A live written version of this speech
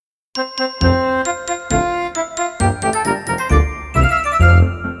Merry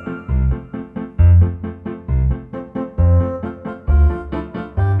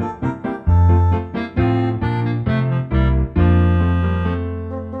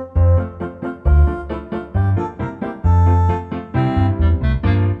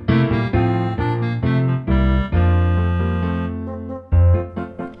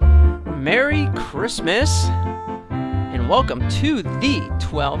Christmas and welcome to the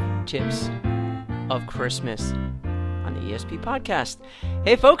 12 Tips of Christmas on the ESP podcast.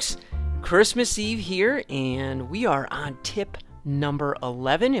 Hey folks, Christmas Eve here and we are on tip number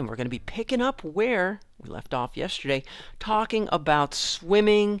 11 and we're going to be picking up where we left off yesterday, talking about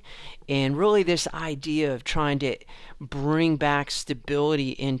swimming and really this idea of trying to bring back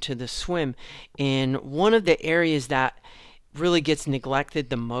stability into the swim. And one of the areas that really gets neglected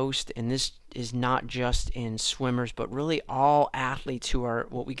the most, and this is not just in swimmers, but really all athletes who are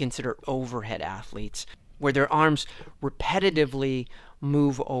what we consider overhead athletes, where their arms repetitively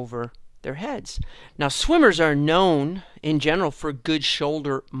move over their heads. Now, swimmers are known in general for good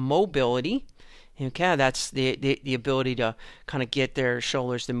shoulder mobility. Okay, that's the ability to kind of get their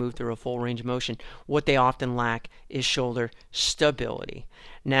shoulders to move through a full range of motion. What they often lack is shoulder stability.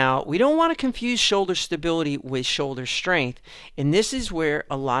 Now, we don't want to confuse shoulder stability with shoulder strength, and this is where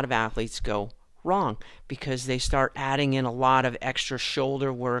a lot of athletes go wrong because they start adding in a lot of extra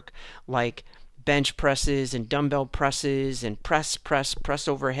shoulder work like bench presses and dumbbell presses and press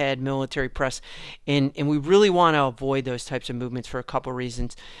overhead, military press, and we really want to avoid those types of movements for a couple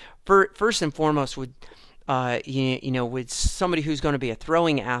reasons. First and foremost, with with somebody who's going to be a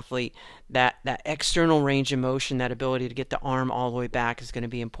throwing athlete, that external range of motion, that ability to get the arm all the way back is going to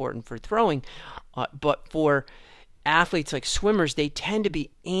be important for throwing. But for athletes like swimmers, they tend to be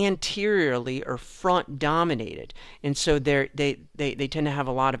anteriorly or front dominated, and so they tend to have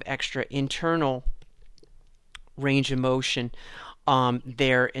a lot of extra internal range of motion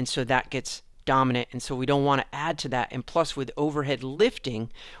there, and so that gets dominant, and so we don't want to add to that. And plus, with overhead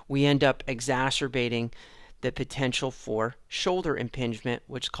lifting, we end up exacerbating the potential for shoulder impingement,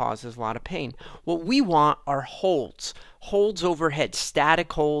 which causes a lot of pain. What we want are holds overhead,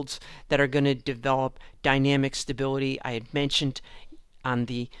 static holds that are going to develop dynamic stability. I had mentioned on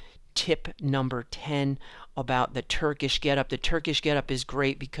the tip number 10 about the Turkish get-up. The Turkish get-up is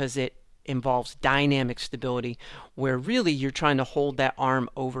great because it involves dynamic stability, where really you're trying to hold that arm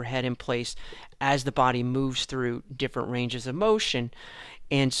overhead in place as the body moves through different ranges of motion.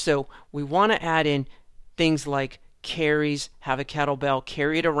 And so we want to add in things like carries, have a kettlebell,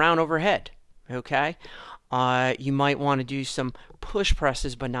 carry it around overhead, okay? You might want to do some push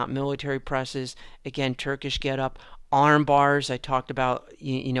presses, but not military presses. Again, Turkish get up. Arm bars, I talked about,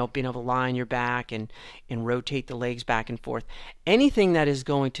 being able to lie on your back and rotate the legs back and forth. Anything that is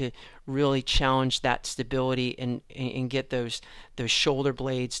going to really challenge that stability and get those shoulder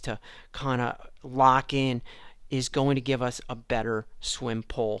blades to kind of lock in is going to give us a better swim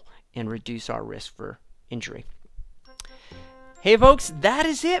pull and reduce our risk for injury. Hey folks, that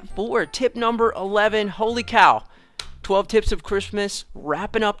is it for tip number 11. Holy cow! 12 Tips of Christmas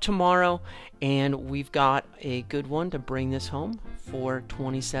wrapping up tomorrow, and we've got a good one to bring this home for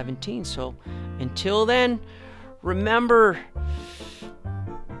 2017. So until then, remember,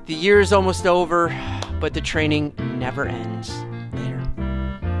 the year is almost over, but the training never ends.